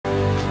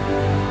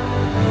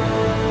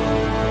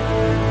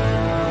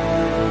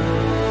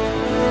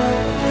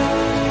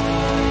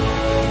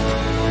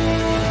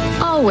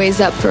always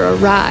up for a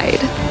ride.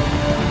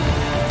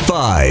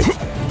 5,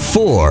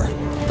 4,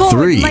 Forward,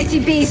 3,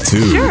 mighty beast.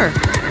 2, Sure.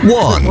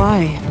 1.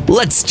 Why?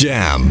 Let's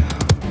jam.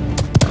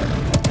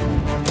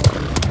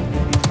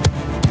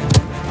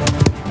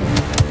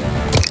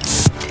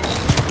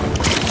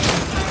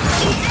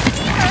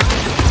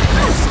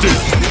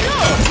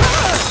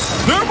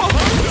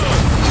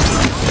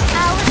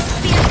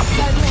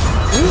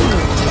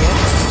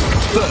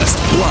 First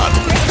blood.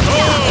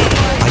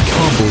 I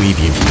can't believe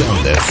you've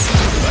done this.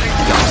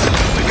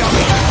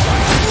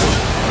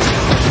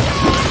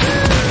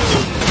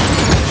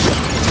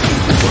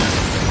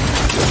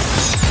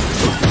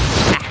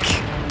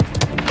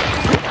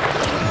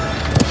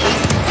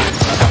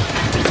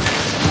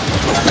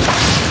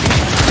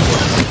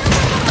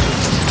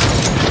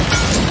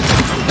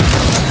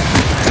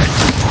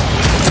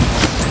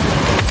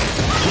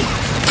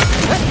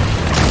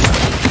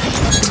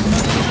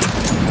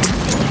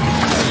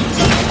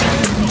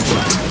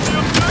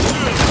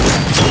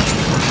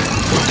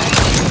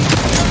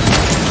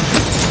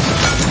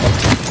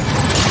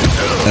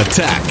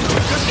 Attack.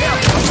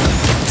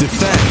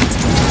 Defend.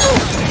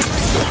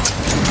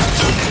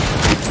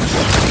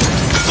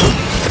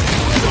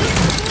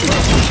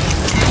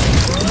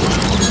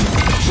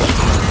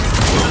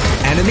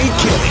 Enemy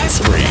killing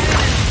spree.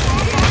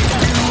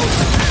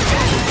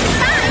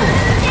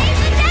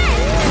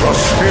 The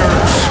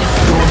spirits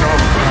do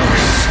not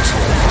rest.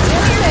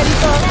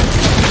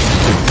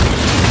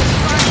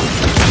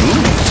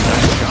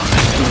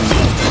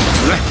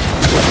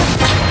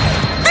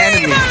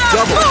 Enemy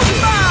double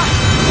kill.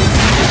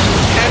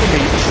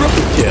 Enemy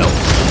triple kill.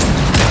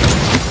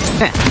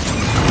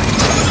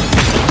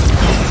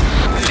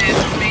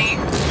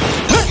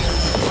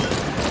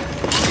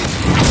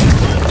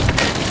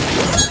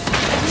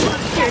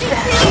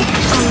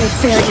 Only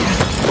failure.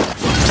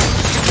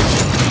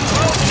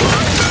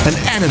 An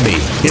enemy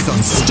is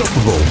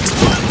unstoppable.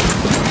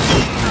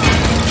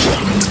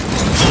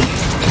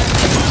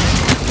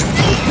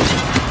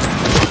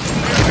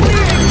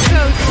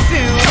 So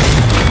soon.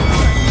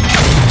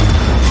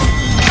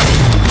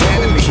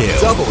 Enemy kill.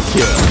 Double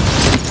kill.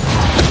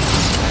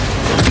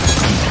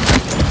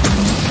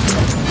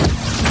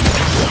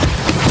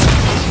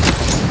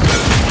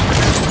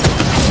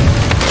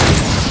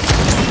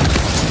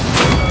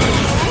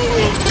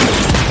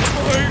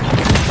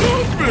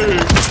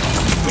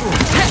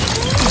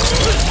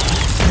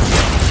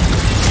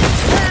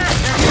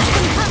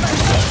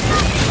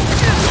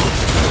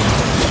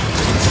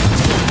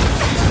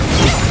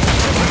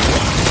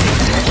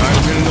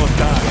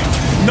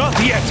 Not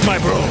yet, my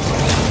bro.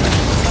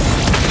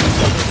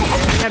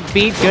 That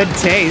beat good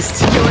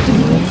taste.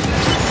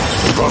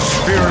 The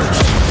spirits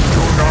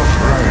do not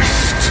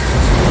rest.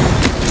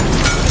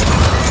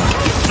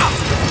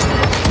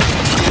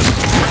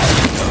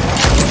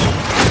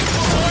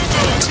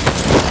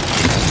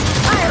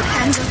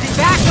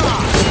 Back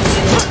off.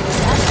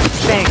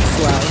 Thanks,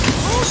 love.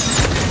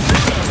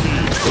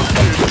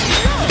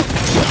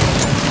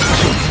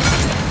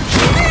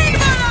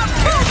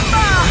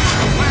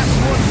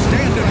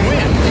 Stand and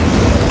win.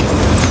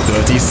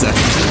 30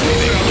 seconds.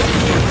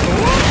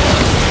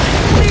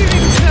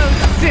 Leaving so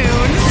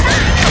soon.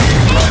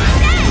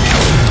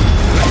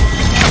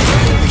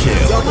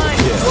 Kill. Double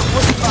kill.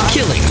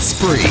 Killing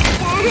spree.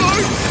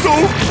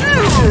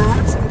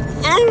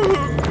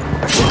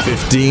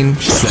 15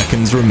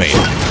 seconds remaining.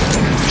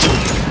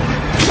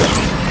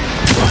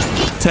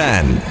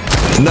 10,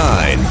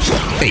 9,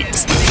 8,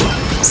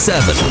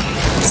 7,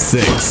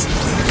 6,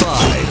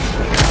 5,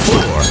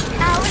 4,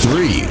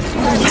 3, 2,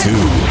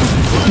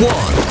 1.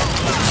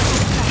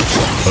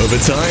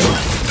 Overtime?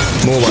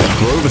 More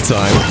like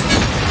overtime.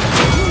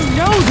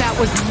 No, that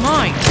was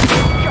mine.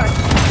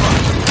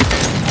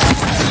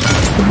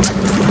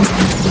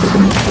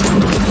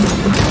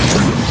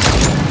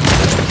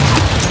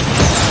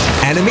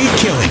 Enemy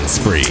killing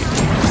spree.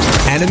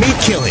 Enemy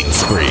killing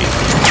spree.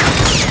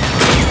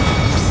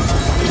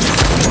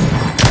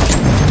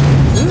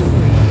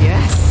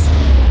 Yes.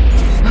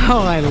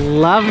 Oh, I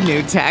love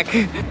new tech.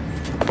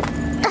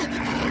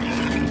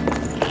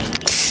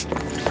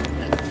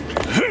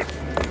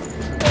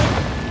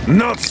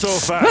 Not so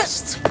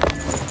fast.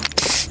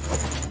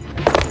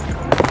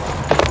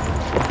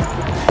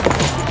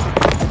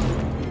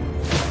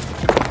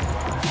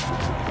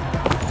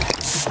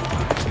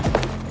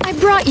 I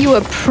brought you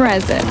a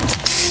present.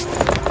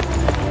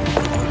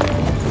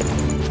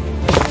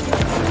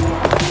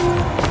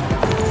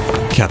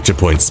 Capture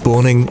point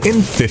spawning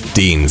in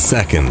 15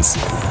 seconds.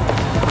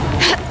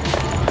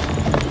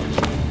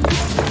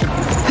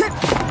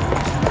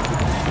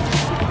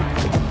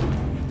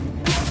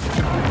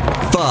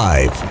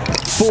 Five,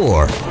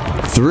 4,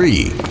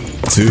 3,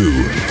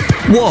 2,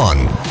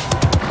 1.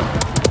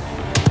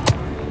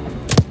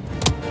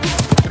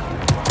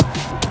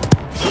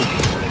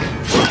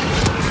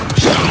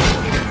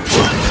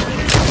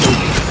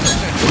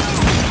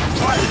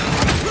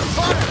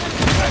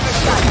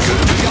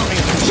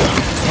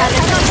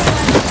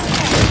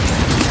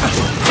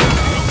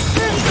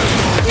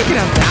 You can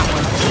have that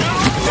one.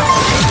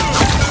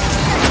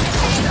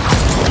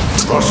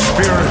 The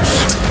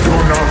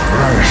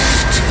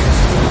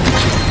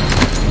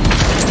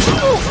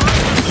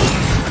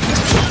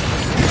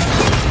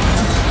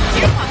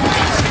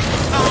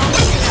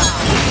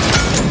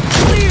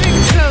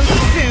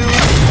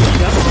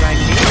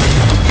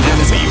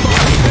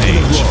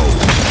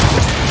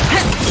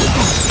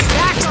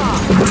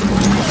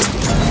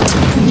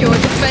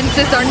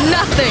defenses are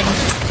nothing!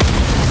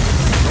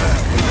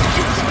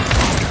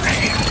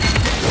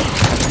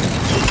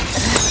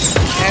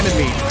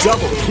 Enemy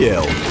double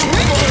kill.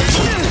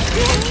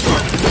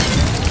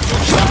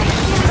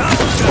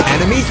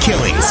 Enemy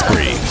killing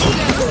spree.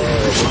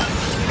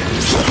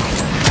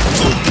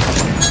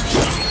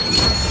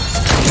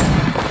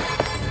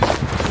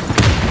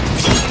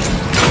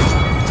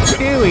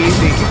 Too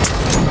easy.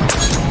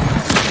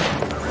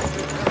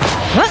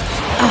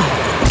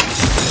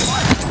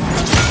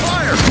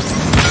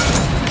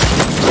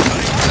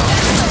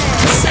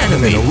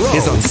 Enemy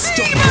is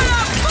unstoppable.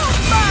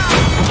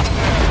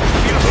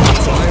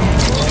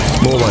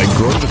 More like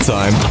grover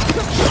time.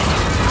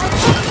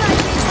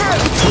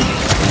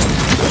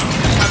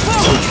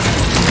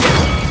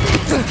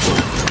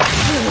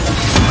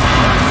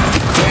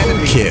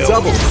 Enemy kill.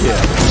 Double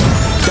kill.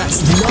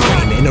 That's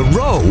 9 in a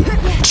row.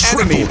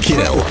 Triple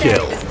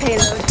kill.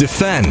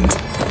 Defend.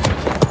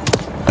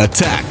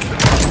 Attack.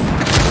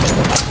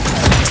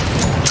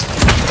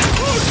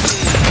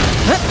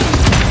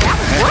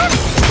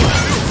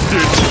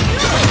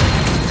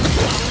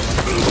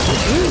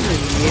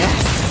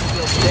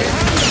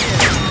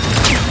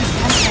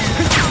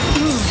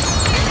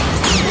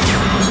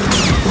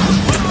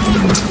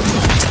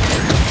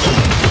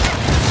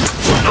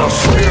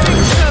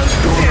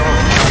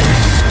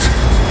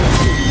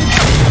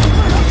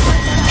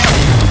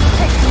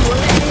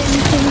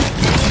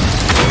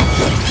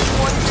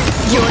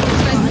 Your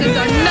defenses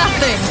are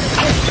nothing!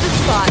 It's the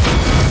spot.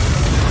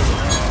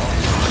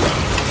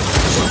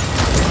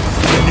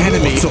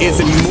 Enemy is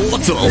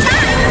immortal.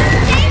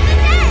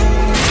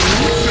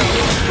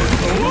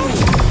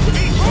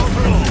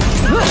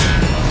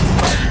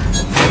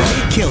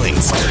 Enemy killing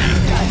spree.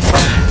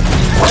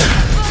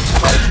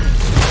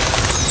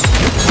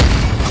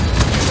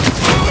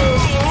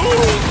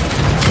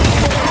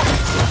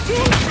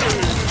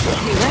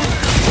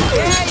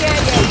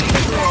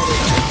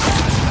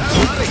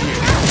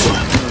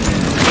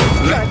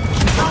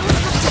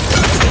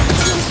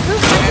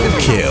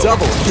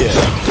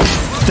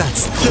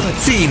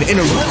 13 in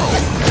a row.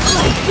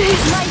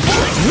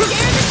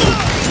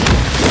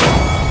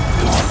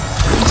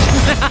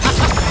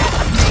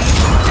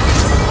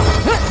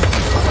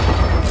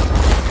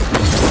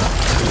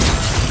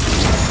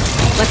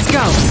 Let's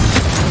go.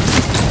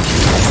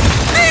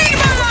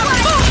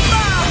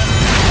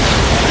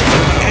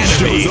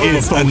 Enemy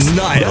is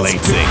annihilating.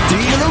 15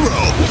 in a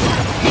row.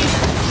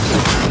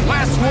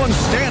 Last one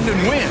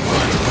standing wins.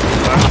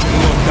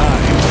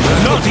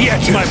 Not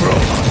yet, my bro.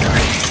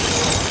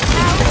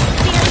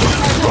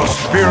 The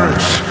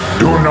spirits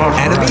do not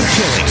Enemy rest.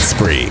 killing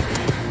spree.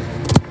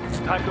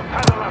 Time to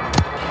paddle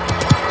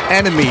out.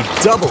 Enemy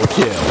double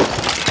kill.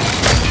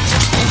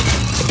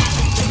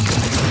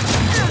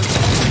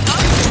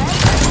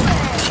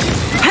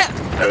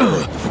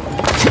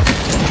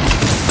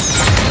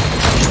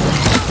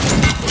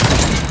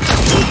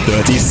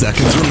 Thirty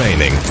seconds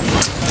remaining.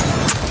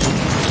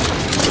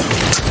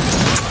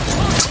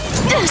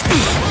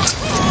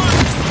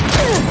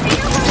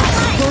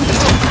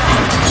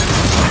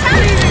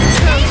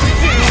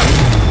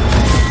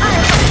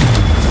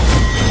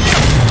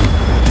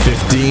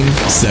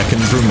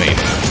 Seconds remaining.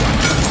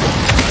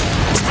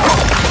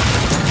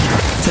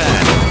 10,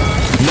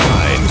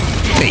 9,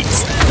 8,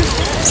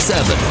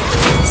 7,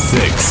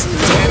 6,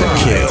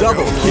 kill.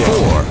 Double kill.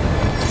 4,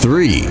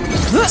 3,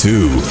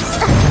 2.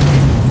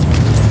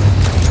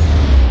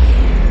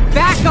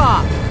 Back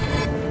off.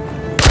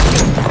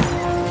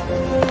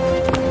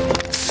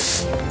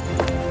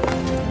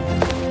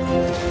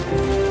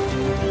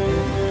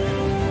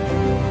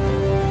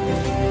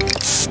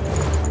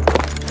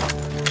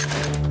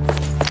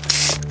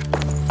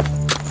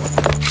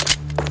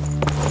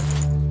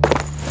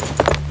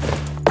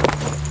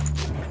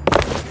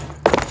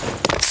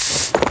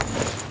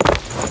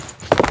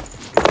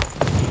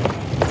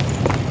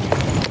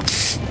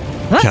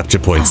 Capture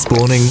point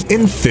spawning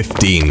in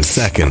 15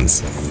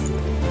 seconds.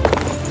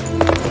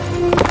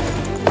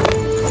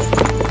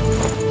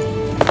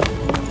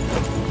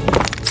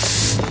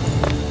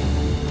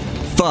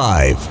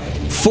 5,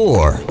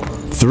 4,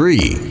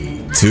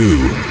 3,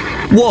 2,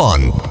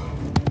 1.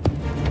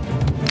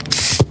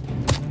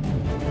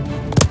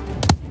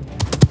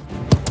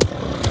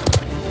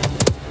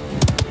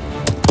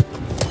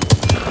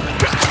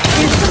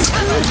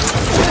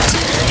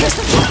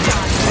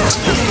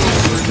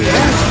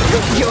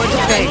 Your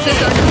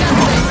defenses are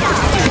nothing.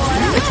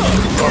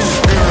 The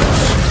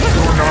spirits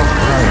do not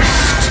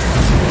rest.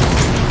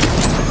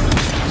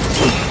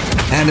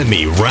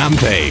 Enemy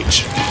rampage.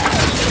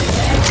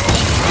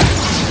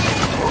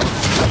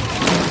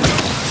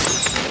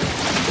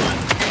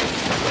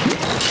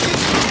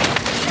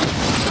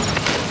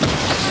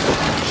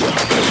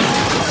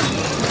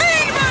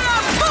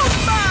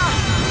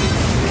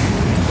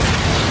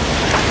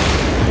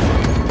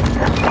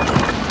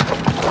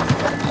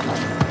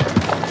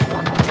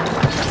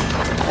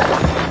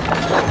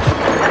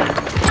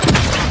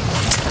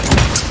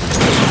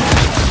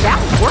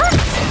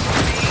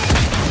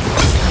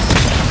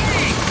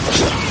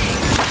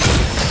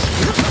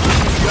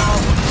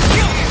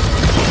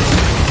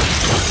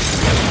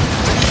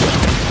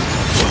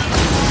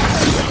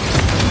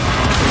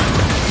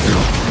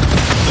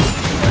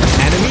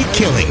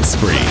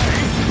 spree.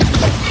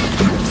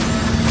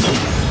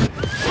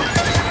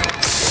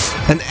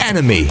 An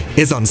enemy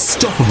is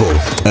unstoppable.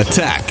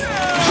 Attack.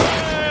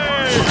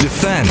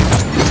 Defend.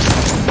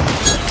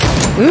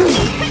 Ooh,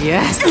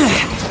 yes.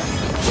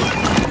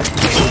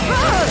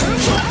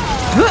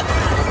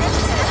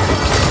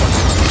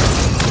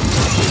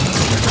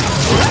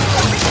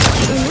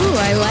 Ooh,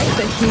 I like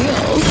the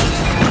heels.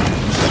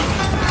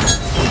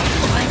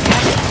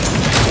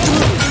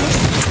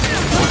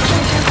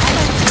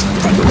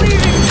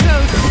 Leaving so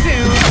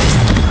soon.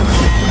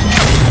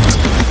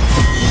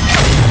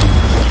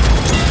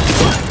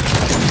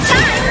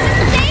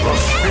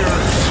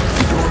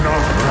 Do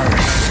not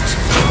rest.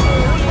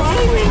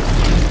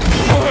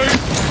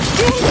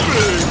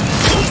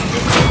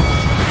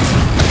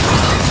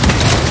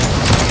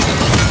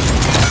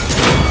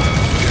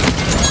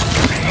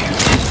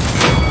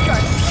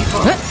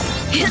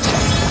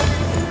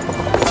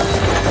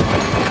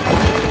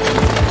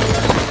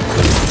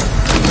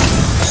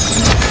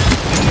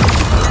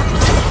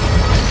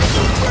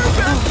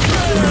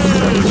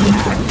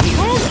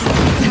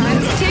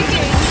 Time's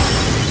ticking.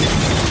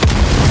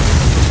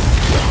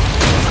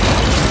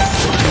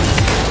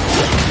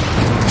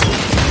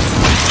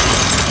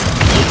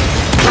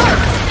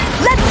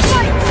 Let's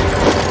fight!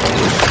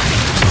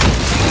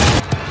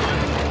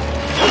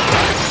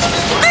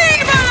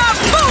 Viva la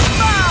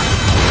bomba!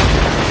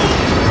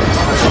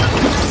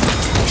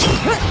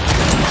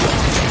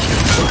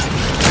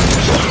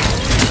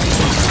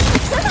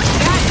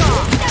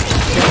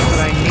 That's what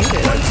I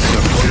needed.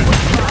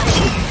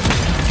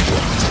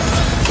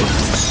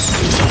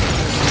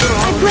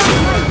 I brought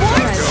my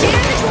present.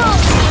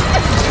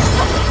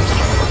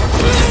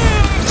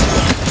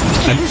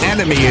 An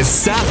enemy is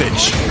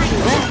savage.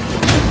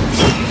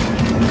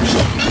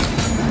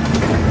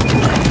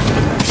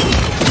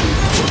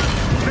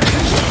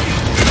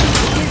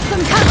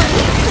 Some cover.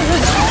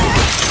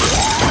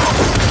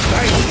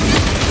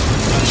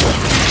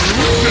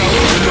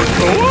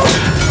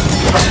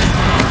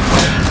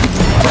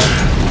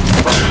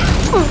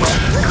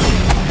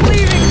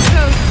 Leaving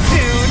so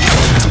soon.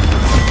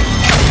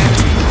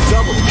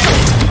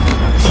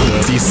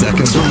 30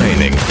 seconds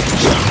remaining.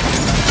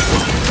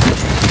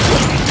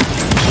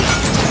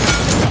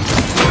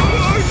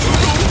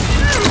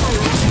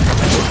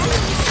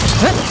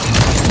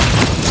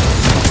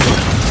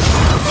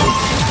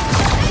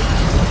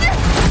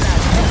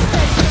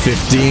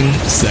 Fifteen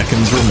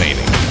seconds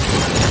remaining.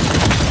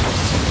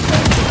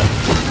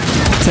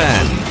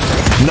 10,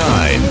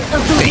 9,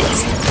 8,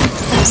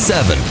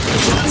 7,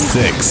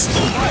 6,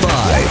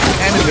 5,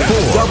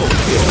 4,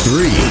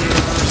 3,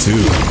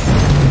 2.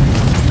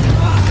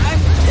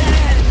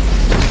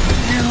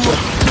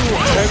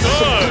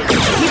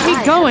 Keep me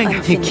going.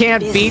 You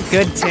can't beat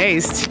good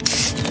taste.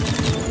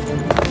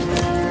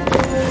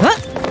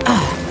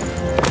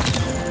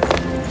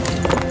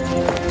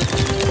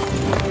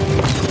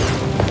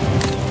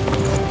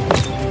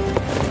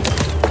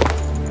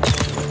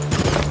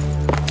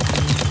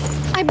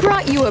 I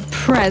brought you a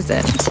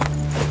present.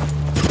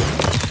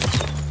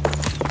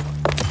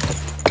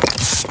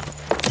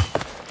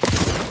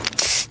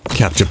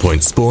 Capture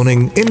point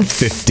spawning in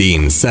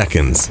 15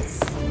 seconds.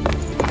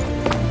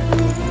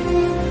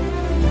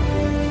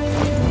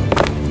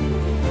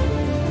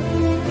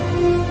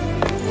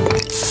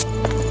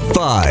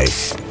 5,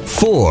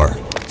 4,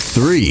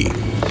 3,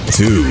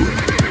 2,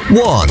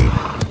 1.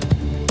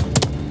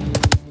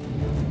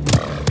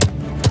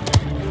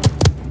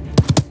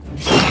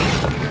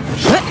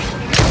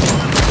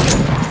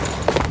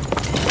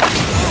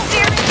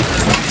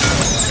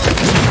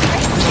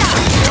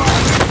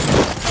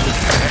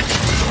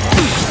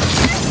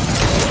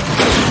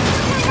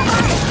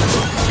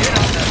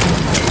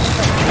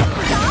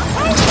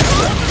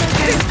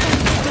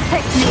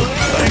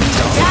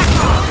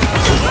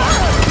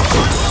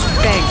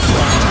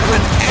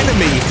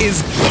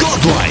 Is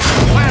Godlike!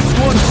 Last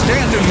one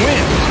standing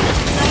win.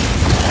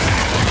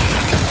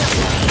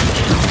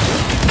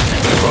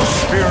 The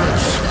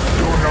spirits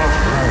do not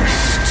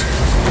rest.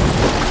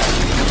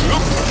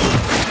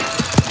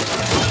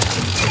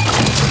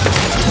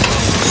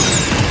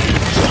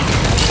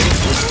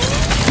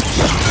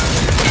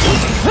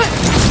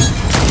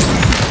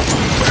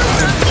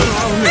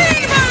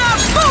 Viva la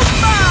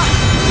bomba!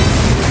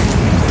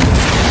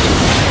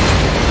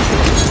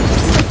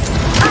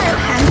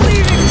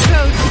 Leaving so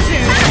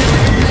soon.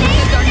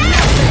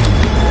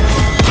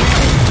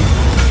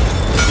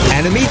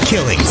 Enemy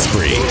killing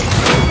spree.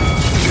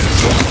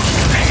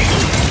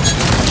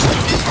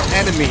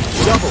 Enemy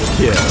double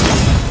kill.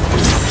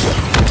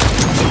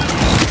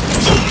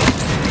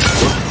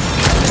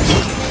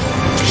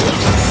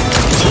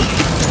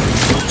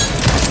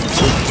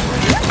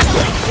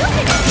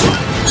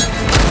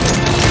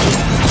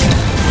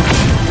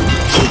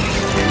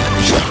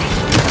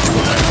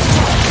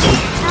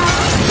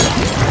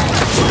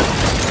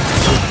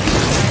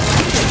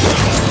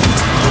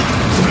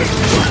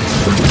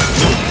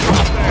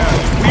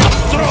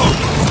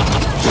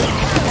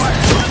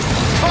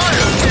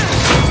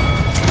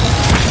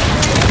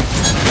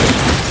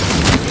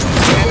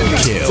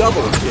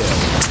 Double kill.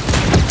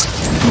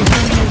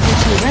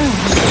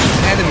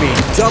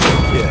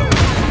 Double kill.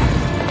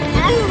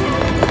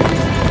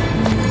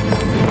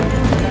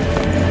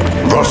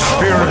 The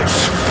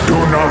spirits do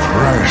not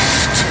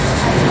rest.